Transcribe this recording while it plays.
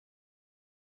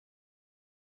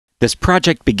This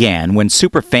project began when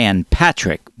superfan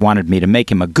Patrick wanted me to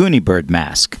make him a Gooney Bird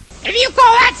mask. If you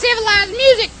call that civilized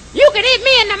music, you can hit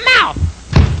me in the mouth.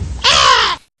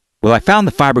 Ah! Well, I found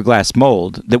the fiberglass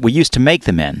mold that we used to make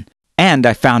them in, and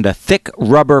I found a thick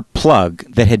rubber plug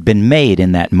that had been made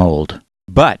in that mold.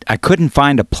 But I couldn't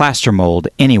find a plaster mold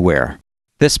anywhere.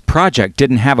 This project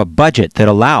didn't have a budget that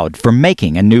allowed for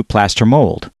making a new plaster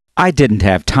mold. I didn't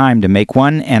have time to make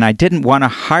one, and I didn't want to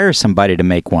hire somebody to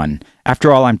make one.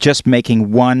 After all, I'm just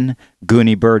making one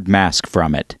Gooney Bird mask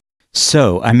from it.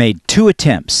 So I made 2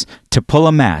 attempts to pull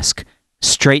a mask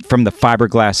straight from the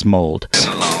fiberglass mold.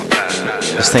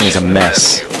 This thing is a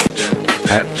mess.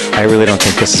 I really don't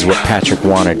think this is what Patrick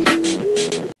wanted.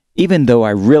 Even though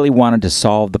I really wanted to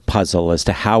solve the puzzle as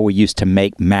to how we used to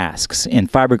make masks in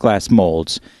fiberglass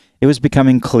molds, it was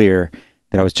becoming clear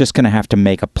that I was just going to have to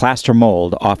make a plaster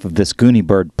mold off of this Gooney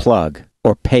Bird plug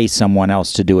or pay someone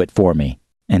else to do it for me.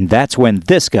 And that's when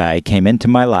this guy came into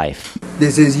my life.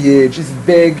 This is huge. This is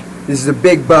big. This is a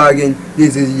big bargain.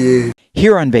 This is huge.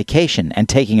 Here on vacation and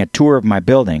taking a tour of my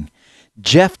building,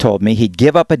 Jeff told me he'd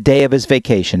give up a day of his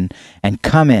vacation and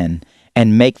come in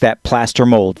and make that plaster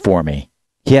mold for me.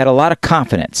 He had a lot of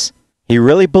confidence. He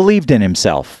really believed in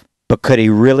himself. But could he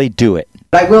really do it?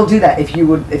 I will do that if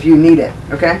you need it,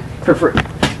 okay? For free.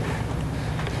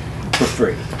 For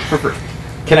free. For free.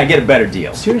 Can I get a better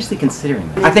deal? Seriously considering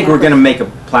that. I think we're going to make a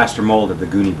plaster mold of the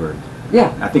Gooney Bird.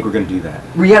 Yeah. I think we're going to do that.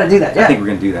 We got to do that, yeah. I think we're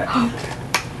going to do that.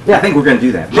 Yeah. I think we're going to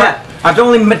do that. Yeah. But I've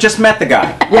only just met the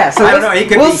guy. Yeah, so I don't know, he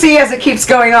could we'll be, see as it keeps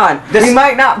going on. We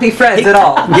might not be friends at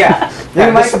all. Yeah.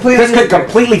 This could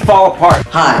completely fall apart.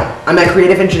 Hi, I'm at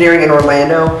Creative Engineering in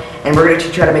Orlando, and we're going to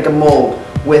teach you how to make a mold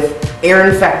with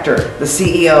Aaron Fector, the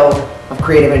CEO of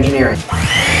Creative Engineering.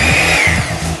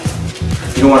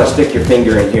 You don't want to stick your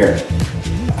finger in here.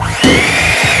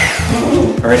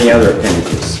 Or any other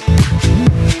appendages.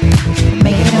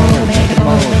 Make it a mold, make it a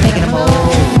mold, make it a mold.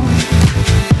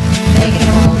 Make it a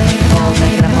mold, make it a mold,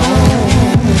 make it a mold.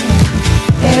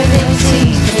 Everything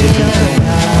seems to be going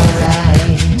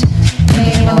alright.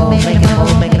 Make it a mold, make it a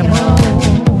mold, make it a mold.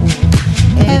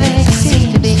 Everything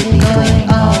seems to be going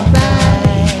alright.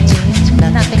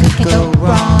 Nothing could go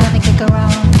wrong, nothing could go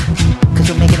wrong. Cause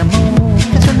we're making a mold,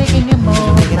 cause we're making a mold.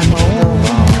 Nothing can go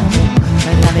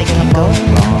wrong, nothing can go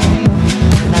wrong.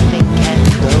 Nothing can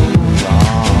go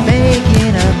wrong.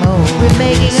 Making a mold, we're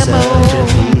making a mold.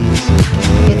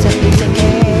 It's a piece of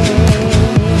cake.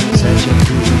 Such a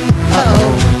piece.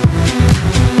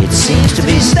 Uh-oh. It seems to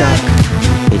be stuck.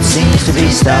 It seems to be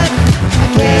stuck. I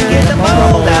can't get the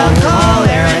mold out. Call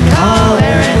Aaron, call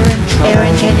Aaron.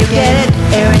 Aaron, can you get it?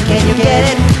 Aaron, can you get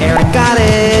it? Aaron got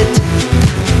it.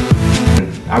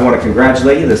 I want to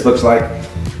congratulate you. This looks like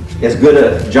as good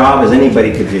a job as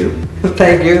anybody could do.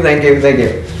 Thank you, thank you, thank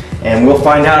you. And we'll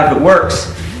find out if it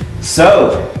works.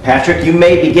 So, Patrick, you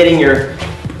may be getting your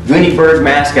Gooney Bird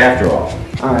mask after all.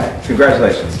 All right.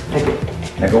 Congratulations. Thank you.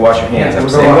 Now go wash your hands.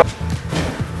 Yeah,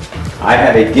 I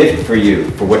have a gift for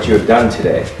you for what you have done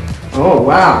today. Oh,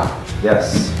 wow.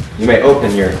 Yes. You may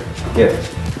open your gift.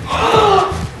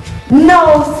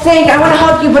 No, I want to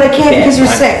hug you, but I can't because you're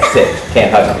sick. Sick. Can't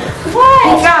hug you. What?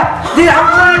 Oh, God. Dude,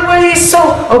 I'm really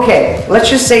so... Okay, let's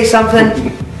just say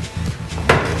something.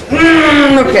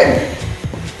 Okay.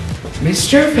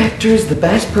 Mr. Vector is the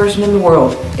best person in the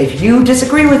world. If you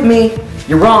disagree with me,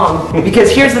 you're wrong. Because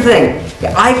here's the thing.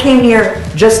 I came here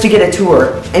just to get a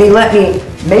tour, and he let me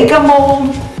make a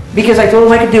mold because I told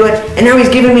him I could do it, and now he's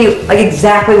giving me like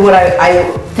exactly what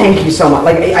I thank you so much.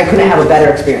 Like, I couldn't have a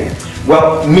better experience.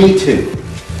 Well, me too.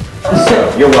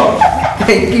 So, you're welcome.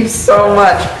 Thank you so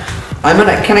much.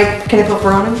 Can I put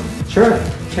fur on him? Sure.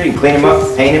 Sure, you can clean him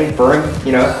up, paint him, fur him,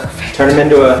 you know, turn him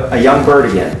into a young bird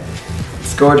again.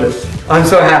 It's gorgeous. I'm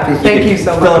so happy. Thank you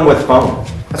so much. Fill him with foam.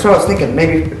 That's what I was thinking.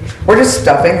 Maybe, or just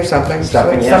stuffing or something.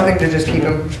 Stuffing, yeah. Something to just keep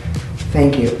him.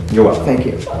 Thank you. You're welcome. Thank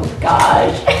you. Oh,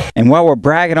 gosh. And while we're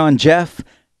bragging on Jeff,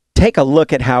 take a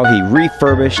look at how he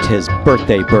refurbished his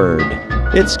birthday bird.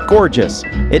 It's gorgeous.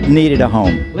 It needed a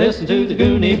home. Listen to the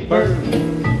Gooney Bird.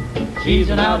 She's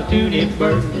an out-of-tune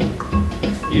bird.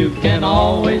 You can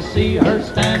always see her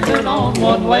standing on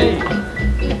one leg.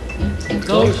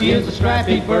 Though she is a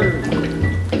scrappy bird,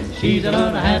 she's an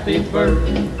unhappy bird.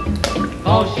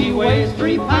 'Cause she weighs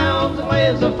 3 pounds and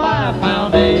lays a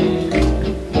 5-pound egg.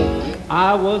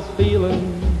 I was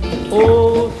feeling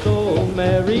oh so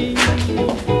merry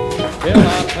till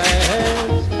I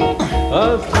passed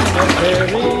a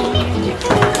cemetery.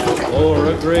 For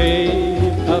a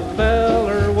grave a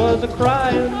feller was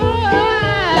a-crying.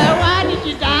 Why did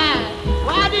you die?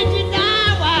 Why did you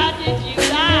die? Why did you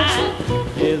die?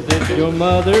 Is it your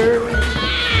mother?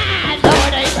 No,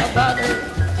 it ain't my mother.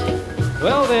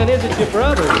 is it your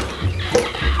brother?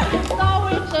 No,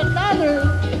 it's another.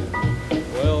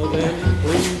 Well then,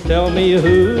 please tell me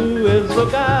who is the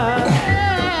guy?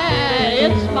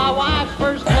 It's my wife's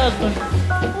first husband.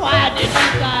 Why did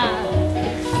he die?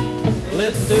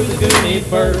 Listen to the Gooney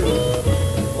Bird.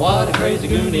 What a crazy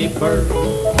Gooney Bird.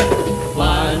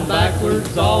 Flying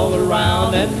backwards all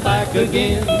around and back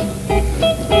again.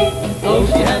 Though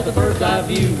she has a bird's eye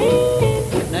view,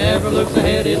 never looks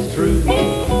ahead, it's true.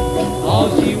 All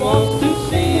she wants to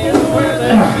see is where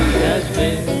that she has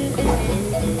been.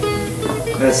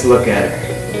 Let's look at her.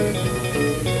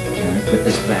 Let me put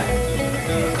this back.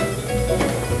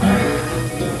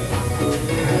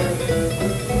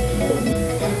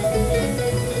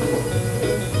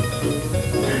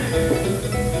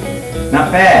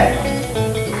 Not bad.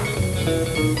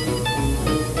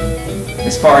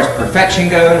 As far as perfection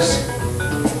goes,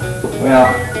 well,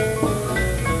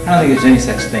 I don't think there's any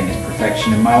such thing as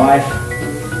perfection in my life,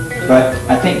 but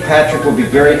I think Patrick will be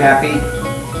very happy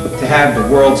to have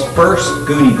the world's first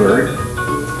Gooney Bird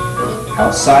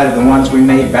outside of the ones we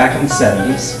made back in the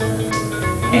 70s.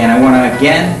 And I want to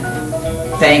again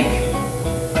thank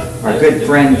our good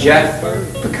friend Jeff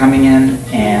for coming in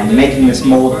and making this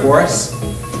mold for us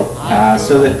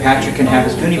so that Patrick can have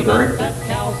his Gooney Bird,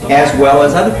 as well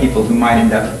as other people who might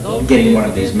end up getting one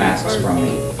of these masks from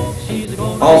me.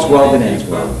 All's well that ends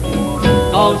well.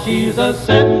 Oh, she's a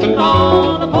sitting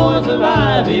on a poison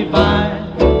ivy vine.